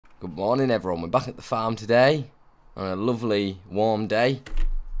Good morning everyone, we're back at the farm today on a lovely warm day,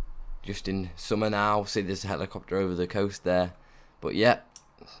 just in summer now. See, there's a helicopter over the coast there, but yeah,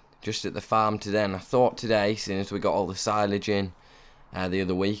 just at the farm today. And I thought today, seeing as we got all the silage in the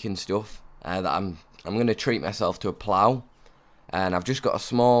other week and stuff, that I'm going to treat myself to a plough. And I've just got a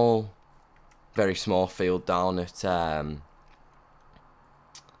small, very small field down at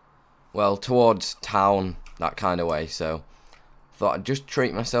well, towards town, that kind of way, so thought I'd just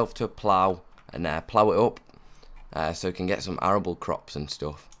treat myself to a plough and plough it up so we can get some arable crops and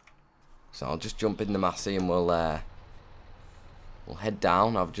stuff. So I'll just jump in the Massey and we'll head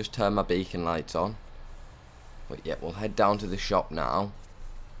down. I've just turned my beacon lights on, but yeah, we'll head down to the shop now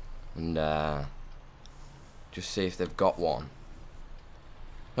and just see if they've got one.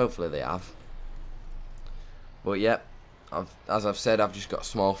 Hopefully they have. But yeah, as I've said, I've just got a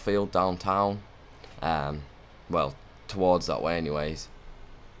small field downtown, well, towards that way anyways,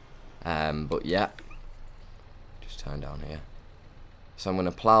 but yeah, just turn down here. So I'm going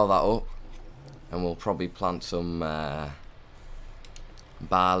to plough that up and we'll probably plant some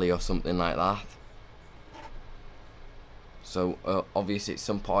barley or something like that. So obviously at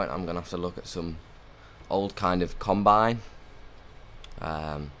some point I'm going to have to look at some old kind of combine.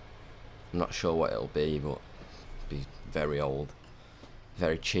 I'm not sure what it'll be, but it'll be very old,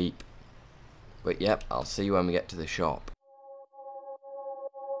 very cheap. But yep, I'll see you when we get to the shop.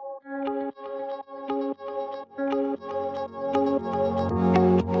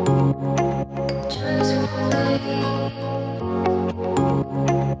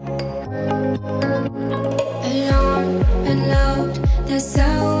 Alone and loved, that's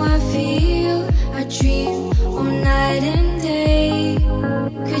how I feel. I dream all night and day.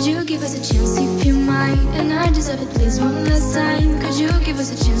 Could you give us a chance if you mind? And I deserve it, please, one last time. Could you give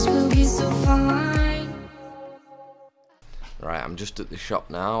us a chance? We'll be so fine. Right, I'm just at the shop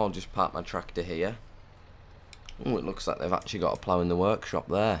now. I'll just park my tractor here. Oh, it looks like they've actually got a plough in the workshop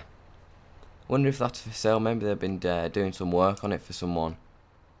there. Wonder if that's for sale. Maybe they've been doing some work on it for someone.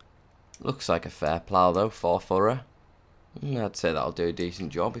 Looks like a fair plough though, 4-furrow. I'd say that'll do a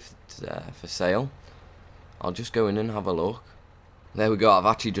decent job if it's for sale. I'll just go in and have a look. There we go, I've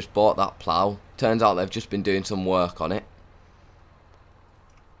actually just bought that plough. Turns out they've just been doing some work on it.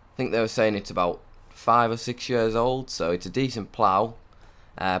 I think they were saying it's about 5 or 6 years old, so it's a decent plough.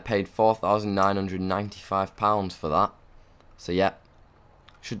 Paid £4,995 for that. So yeah,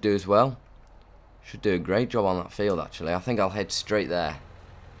 should do as well. Should do a great job on that field actually. I think I'll head straight there.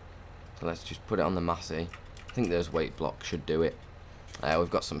 So let's just put it on the Massey. I think those weight blocks should do it.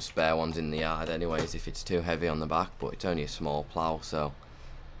 We've got some spare ones in the yard anyways if it's too heavy on the back, but it's only a small plough, so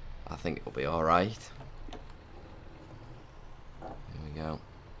I think it'll be alright. There we go.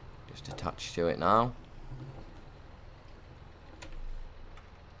 Just attached to it now.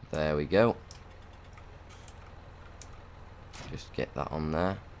 There we go. Just get that on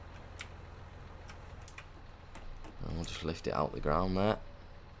there. And we'll just lift it out the ground there.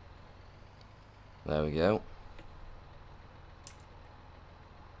 There we go.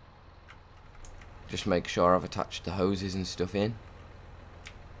 Just make sure I've attached the hoses and stuff in.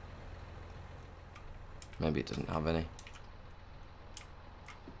 Maybe it doesn't have any.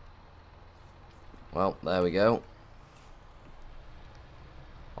 Well, there we go.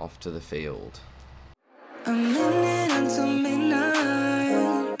 Off to the field. A minute until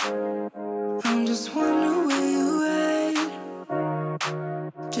midnight. I'm just wondering where you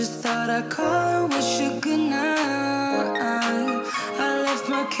at. Just thought I'd call, wish you good night. I left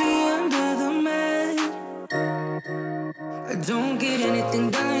my key under the mat. I don't get anything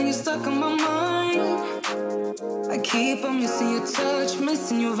done, you're stuck on my mind. I keep on missing your touch,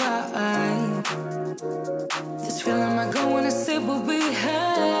 missing your vibe. This feeling might go when I said what we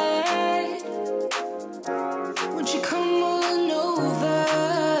had. Won't you come on over?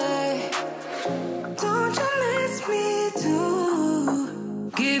 Don't you miss me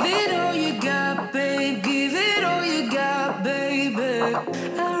too? Give it all you got, babe. Give it all you got, baby.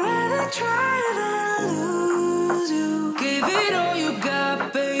 I'd rather try than lose you. Give it all you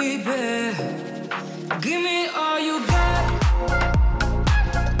got, baby. Give me all you got.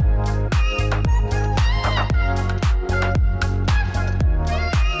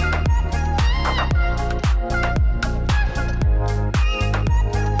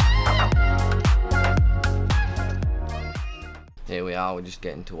 Here we are, we're just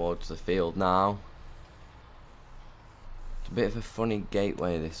getting towards the field now. It's a bit of a funny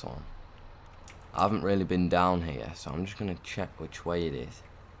gateway, this one. I haven't really been down here, so I'm just going to check which way it is.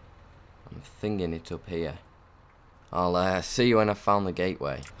 I'm thinking it's up here. I'll see you when I've found the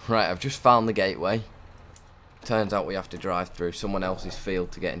gateway. Right, I've just found the gateway. turns out we have to drive through someone else's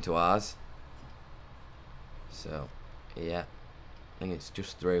field to get into ours. So, yeah, I think it's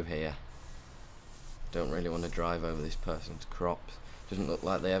just through here. Don't really want to drive over this person's crops. Doesn't look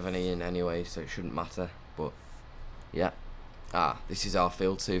like they have any in anyway, so it shouldn't matter. But, yeah. This is our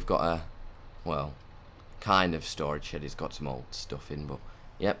field, so we've got a, well, kind of storage shed. It's got some old stuff in, but,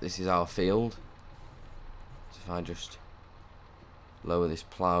 yep, this is our field. So if I just lower this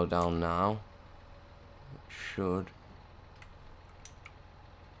plough down now, it should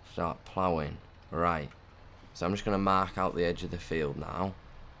start ploughing. Right, so I'm just going to mark out the edge of the field now,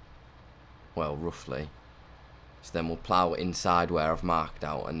 well, roughly, so then we'll plough inside where I've marked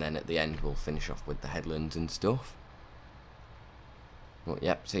out, and then at the end we'll finish off with the headlands and stuff. But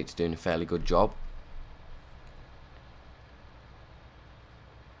yep, see, it's doing a fairly good job.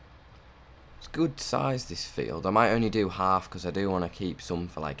 It's good size, this field. I might only do half because I do want to keep some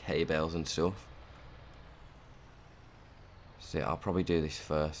for like hay bales and stuff. So I'll probably do this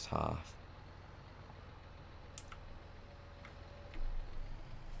first half.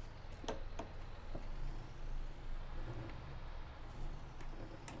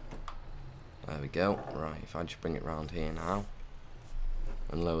 There we go. Right, if I just bring it round here now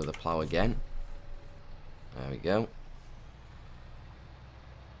and lower the plough again. There we go.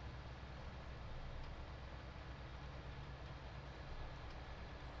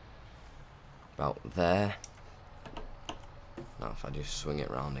 About there. Now if I just swing it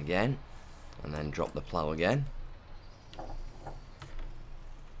round again and then drop the plough again.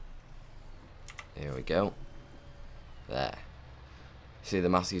 Here we go. There. See, the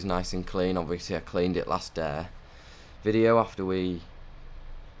mass is nice and clean. Obviously I cleaned it last video after we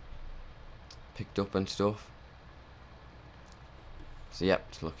picked up and stuff. So yep,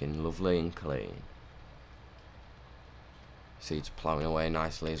 it's looking lovely and clean. See, it's ploughing away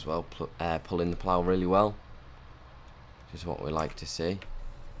nicely as well, pulling the plough really well, which is what we like to see.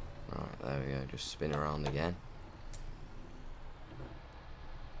 Right, there we go, just spin around again.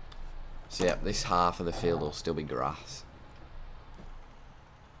 So yep, this half of the field will still be grass.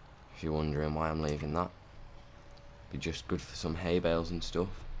 If you're wondering why I'm leaving that, be just good for some hay bales and stuff.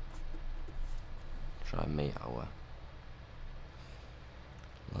 Try and meet our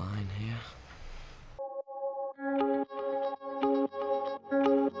line here.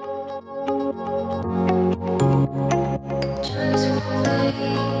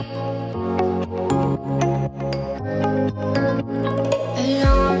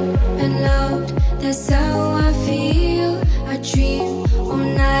 Alone and loved, that's how I feel. I dream all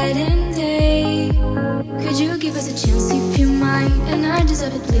night and day. Could you give us a chance if you mind? And I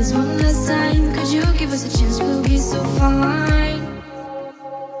deserve it, please, one last time. Could you give us a chance, we'll be so fine.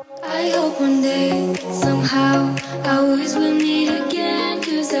 I hope one day, somehow, I always will meet again.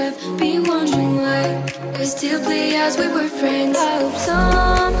 Cause I've been wondering why we still play as we were friends. I hope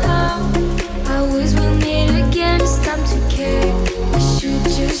somehow I always will meet again. It's time to care, we should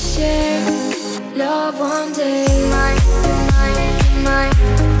just share love one day. You're mine, you're mine,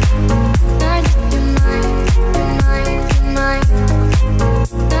 you're mine, you're mine, you're mine, you're mine,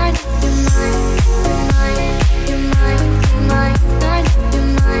 you're mine, you're mine, you're mine, you're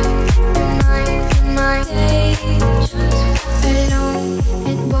mine. Alone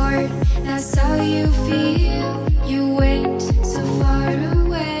and bored, that's how you feel. You went so far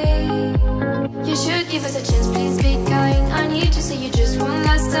away. You should give us a chance, please be kind. I need to see you just one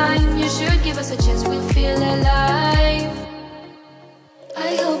last time. You should give us a chance, we'll feel alive.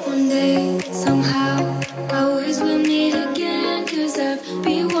 I hope one day, somehow, I always will meet again. Cause I've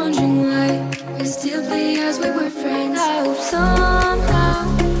been wondering why we still play as we were friends. I hope somehow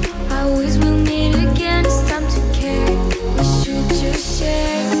I always will meet again. It's time to care, we should just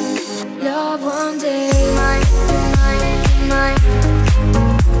share love one day. You're mine, you're mine, you're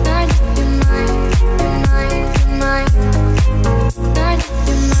mine, you're mine, you're mine, you're mine, you're mine,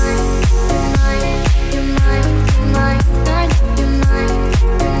 you're mine, you're mine, you're mine, you're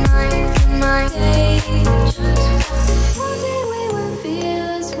mine. One day we will feel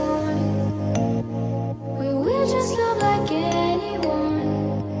as one. We will just love like anyone.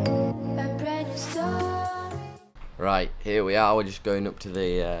 A brand new story. Right, here we are. We're just going up to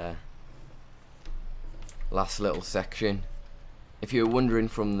the last little section. If you were wondering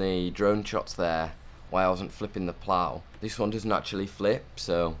from the drone shots there why I wasn't flipping the plough, this one doesn't actually flip,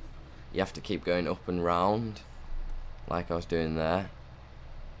 so you have to keep going up and round like I was doing there.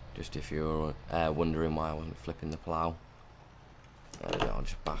 Just if you were wondering why I wasn't flipping the plough. There we go, I'll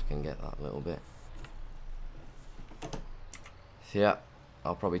just back and get that little bit. So yeah,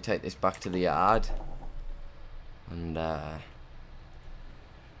 I'll probably take this back to the yard and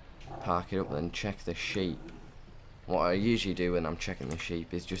park it up and then check the sheep. what I usually do when I'm checking the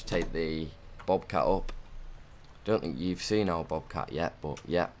sheep is just take the bobcat up. Don't think you've seen our bobcat yet, but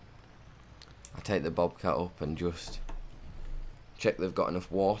yeah, I take the bobcat up and just check they've got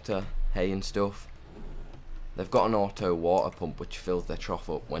enough water, hay and stuff. They've got an auto water pump which fills their trough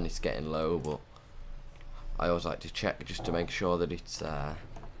up when it's getting low, but I always like to check just to make sure that it's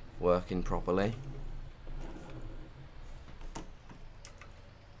working properly.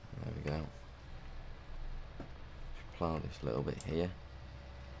 There we go. Just plough this little bit here.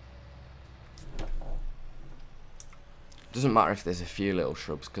 Doesn't matter if there's a few little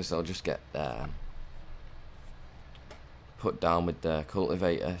shrubs because they'll just get put down with the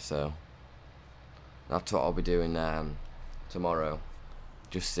cultivator, so that's what I'll be doing tomorrow.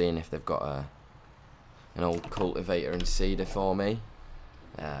 Just seeing if they've got an old cultivator and seeder for me.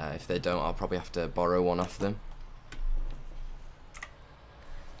 If they don't, I'll probably have to borrow one off them.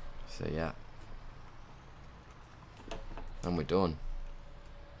 So yeah, and we're done.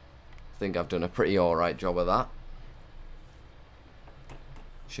 I think I've done a pretty alright job of that.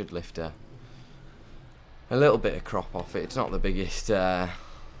 Should lift a little bit of crop off it. It's not the biggest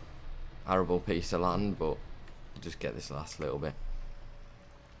arable piece of land, but just get this last little bit.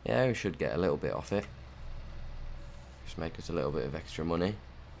 Yeah, we should get a little bit off it. Just make us a little bit of extra money.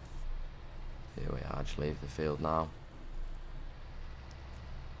 Here we are, just leave the field now.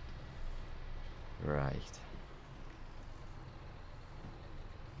 Right.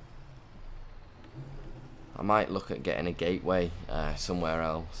 I might look at getting a gateway somewhere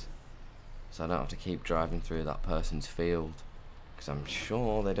else, so I don't have to keep driving through that person's field, because I'm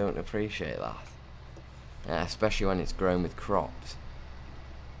sure they don't appreciate that, especially when it's grown with crops.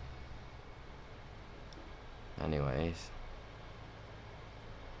 Anyways,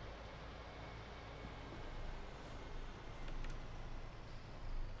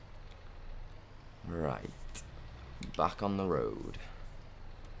 right, back on the road.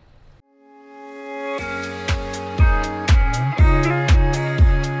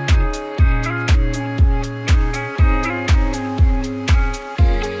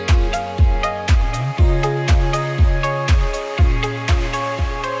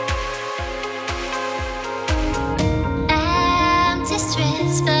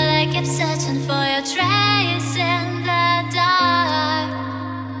 Searching for your trace in the dark,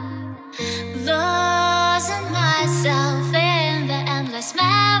 losing myself in the endless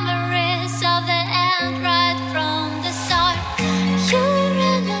memories of the end right from the start. You're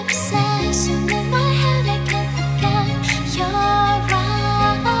an obsession in my head, I can't forget your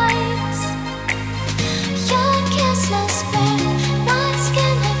eyes. Your kisses burn my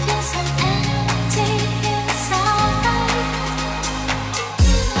skin, I feel so empty inside.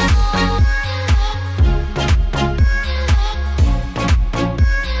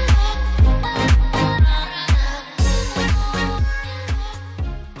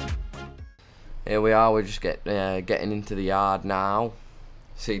 Here we are, we're just getting into the yard now.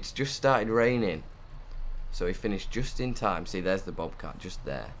 See, it's just started raining, so we finished just in time. See, there's the bobcat just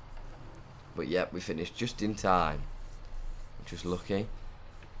there. But yep, we finished just in time. Just lucky.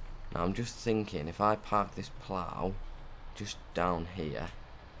 Now I'm just thinking, if I park this plough just down here,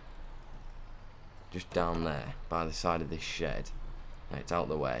 just down there by the side of this shed, now it's out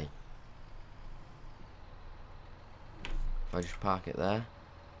the way. If I just park it there,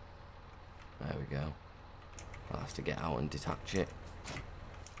 there we go. I'll have to get out and detach it.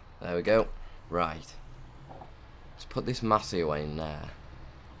 There we go. Right. Let's put this massey away in there.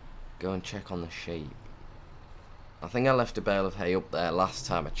 Go and check on the sheep. I think I left a bale of hay up there last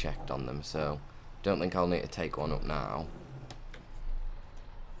time I checked on them, so don't think I'll need to take one up now.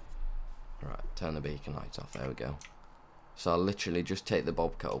 Right, turn the beacon lights off. There we go. So I'll literally just take the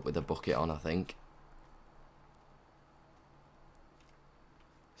bobcat up with a bucket on, I think.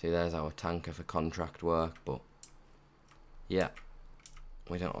 See, there's our tanker for contract work, but yeah,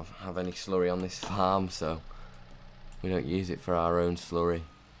 we don't have any slurry on this farm, so we don't use it for our own slurry.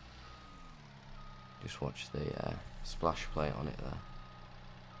 Just watch the splash plate on it there.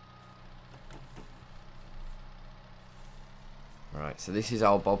 Right, so this is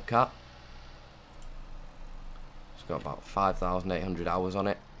our bobcat. It's got about 5,800 hours on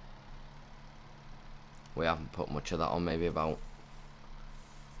it. We haven't put much of that on, maybe about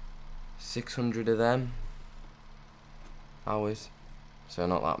 600 of them hours, so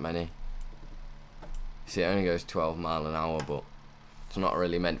not that many. See, it only goes 12 miles an hour, but it's not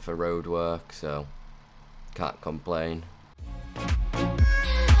really meant for road work, so can't complain.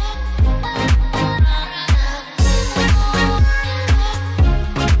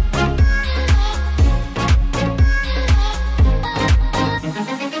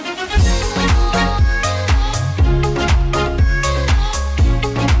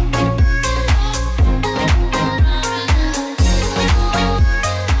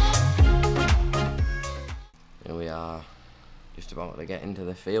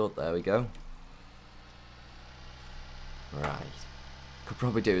 the field. There we go. Right. Could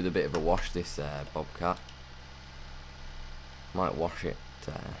probably do with a bit of a wash, this bobcat. Might wash it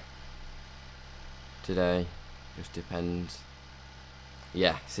today. Just depends.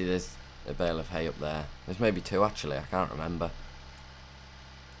 Yeah, see there's a bale of hay up there. There's maybe two actually, I can't remember.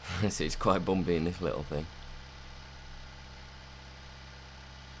 See, it's quite bumpy in this little thing.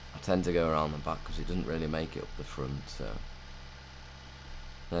 I tend to go around the back because it doesn't really make it up the front, so.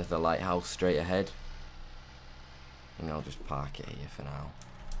 There's the lighthouse straight ahead. And I'll just park it here for now.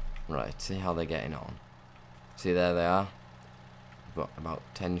 Right, see how they're getting on. See, there they are. We've got about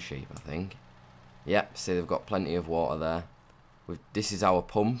 10 sheep, I think. Yep, see they've got plenty of water there. This is our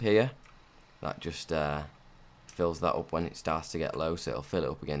pump here. That just fills that up when it starts to get low, so it'll fill it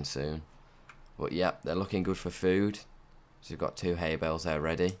up again soon. But yep, they're looking good for food. So we've got 2 hay bales there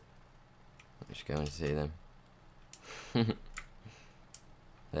ready. Let's just go and see them.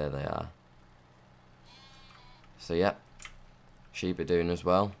 There they are. So yep, sheep are doing as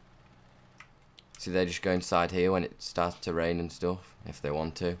well. See, they just go inside here when it starts to rain and stuff, if they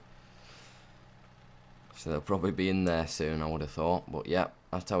want to. So they'll probably be in there soon, I would have thought. But yep,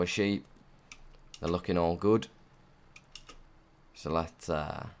 that's our sheep. They're looking all good. So let's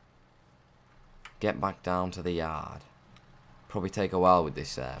get back down to the yard. Probably take a while with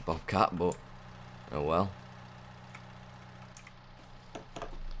this bobcat, but oh well.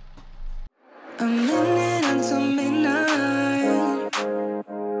 A minute until midnight.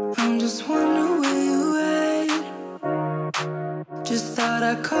 I'm just wondering where you at. Just thought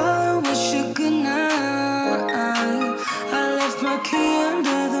I'd call and wish you good night. I left my key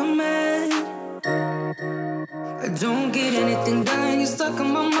under the mat. I don't get anything done, you're stuck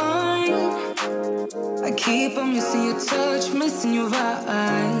on my mind. I keep on missing your touch, missing your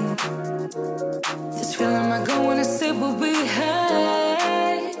vibe. This feeling might go when I say what we had.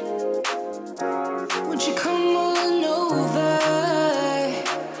 Would you come on over?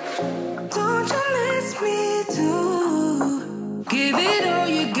 Don't you miss me too? Give it all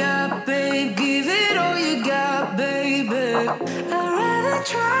you got, babe. Give it all you got, baby. I'd rather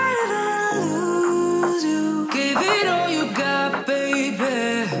try than lose you. Give it all you got,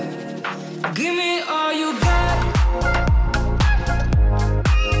 baby. Give me all you got.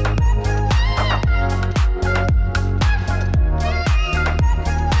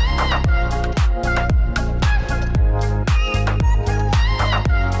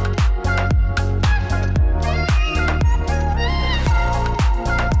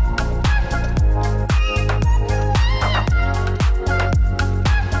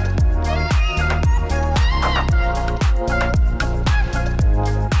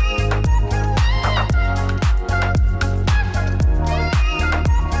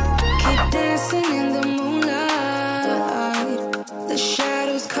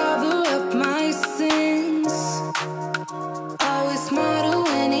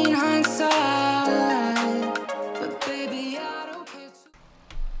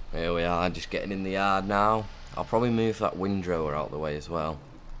 Here we are, just getting in the yard now. I'll probably move that windrower out the way as well.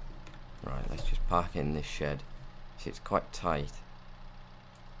 Right, let's just park in this shed. See, it's quite tight.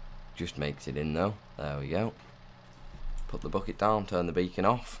 Just makes it in though. There we go. Put the bucket down, turn the beacon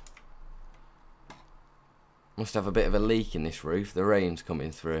off. Must have a bit of a leak in this roof. The rain's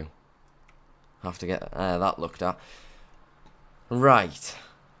coming through. Have to get that looked at. Right.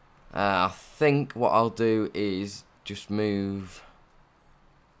 I think what I'll do is just move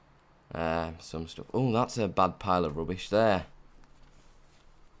some stuff. Oh, that's a bad pile of rubbish there.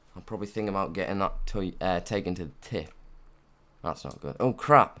 I'll probably think about getting that taken to the tip. That's not good. Oh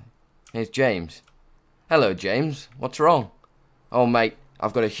crap. Here's James. Hello James, what's wrong? Oh mate,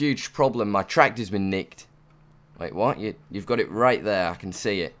 I've got a huge problem. My tractor's been nicked. Wait, what? You've got it right there, I can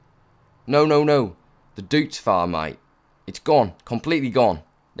see it. No. The Doots farm, mate. It's gone, completely gone.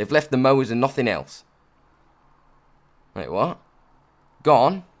 They've left the mowers and nothing else. Wait, what?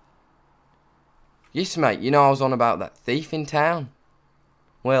 Gone? Yes, mate, you know I was on about that thief in town.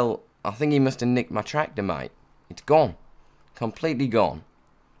 Well, I think he must have nicked my tractor, mate. It's gone. Completely gone.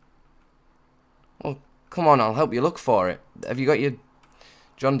 Well, come on, I'll help you look for it. Have you got your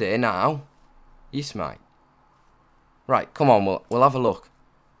John Deere now? Yes, mate. Right, come on, we'll have a look.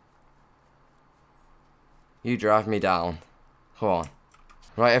 You drive me down. Come on.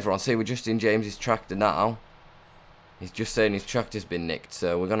 Right, everyone, see, we're just in James's tractor now. He's just saying his tractor's been nicked,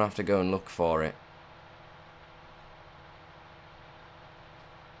 so we're going to have to go and look for it.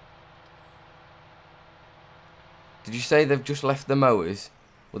 Did you say they've just left the mowers?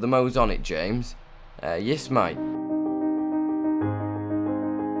 Were the mowers on it, James? Yes, mate.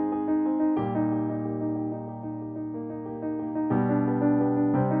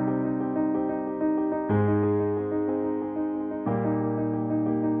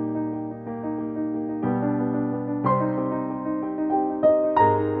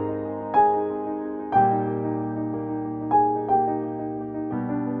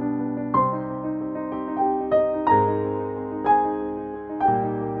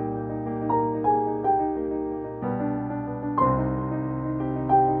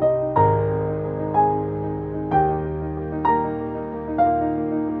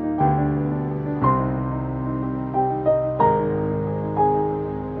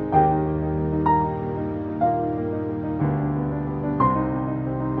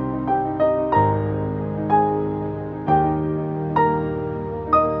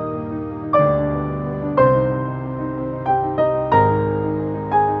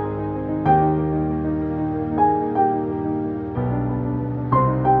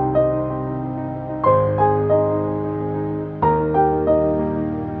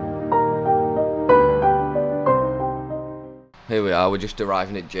 we're just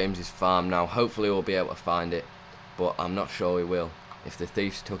arriving at James's farm now. Hopefully we'll be able to find it, but I'm not sure we will. If the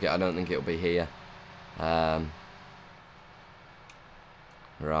thieves took it, I don't think it'll be here. Right.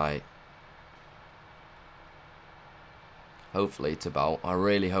 Hopefully it's about. I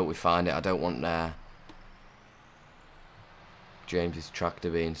really hope we find it. I don't want James's tractor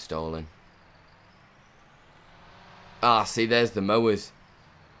being stolen. Ah, see, there's the mowers.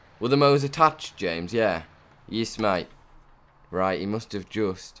 Were the mowers attached, James? Yeah. Yes, mate. Right, he must have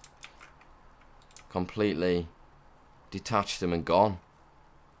just completely detached them and gone.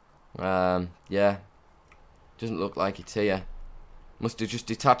 Yeah. Doesn't look like it's here. Must have just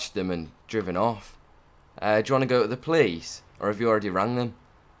detached them and driven off. Do you want to go to the police? Or have you already rang them?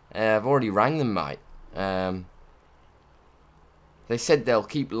 I've already rang them, mate. They said they'll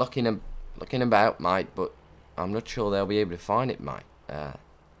keep looking about, mate, but I'm not sure they'll be able to find it, mate.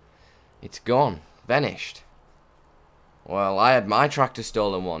 It's gone. Vanished. Well, I had my tractor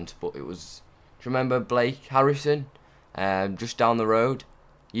stolen once, but it was... Do you remember Blake Harrison? Just down the road?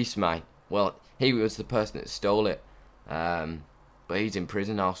 Yes, mate. Well, he was the person that stole it. But he's in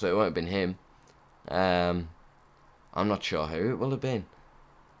prison now, so it won't have been him. I'm not sure who it will have been.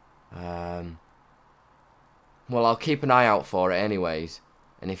 Well, I'll keep an eye out for it anyways.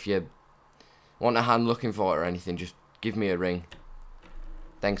 And if you want a hand looking for it or anything, just give me a ring.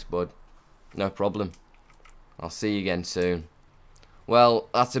 Thanks, bud. No problem. I'll see you again soon. Well,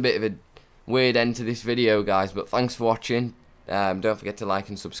 that's a bit of a weird end to this video, guys, but thanks for watching. Don't forget to like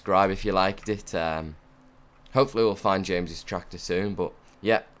and subscribe if you liked it. Hopefully we'll find James's tractor soon, but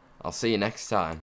yeah, I'll see you next time.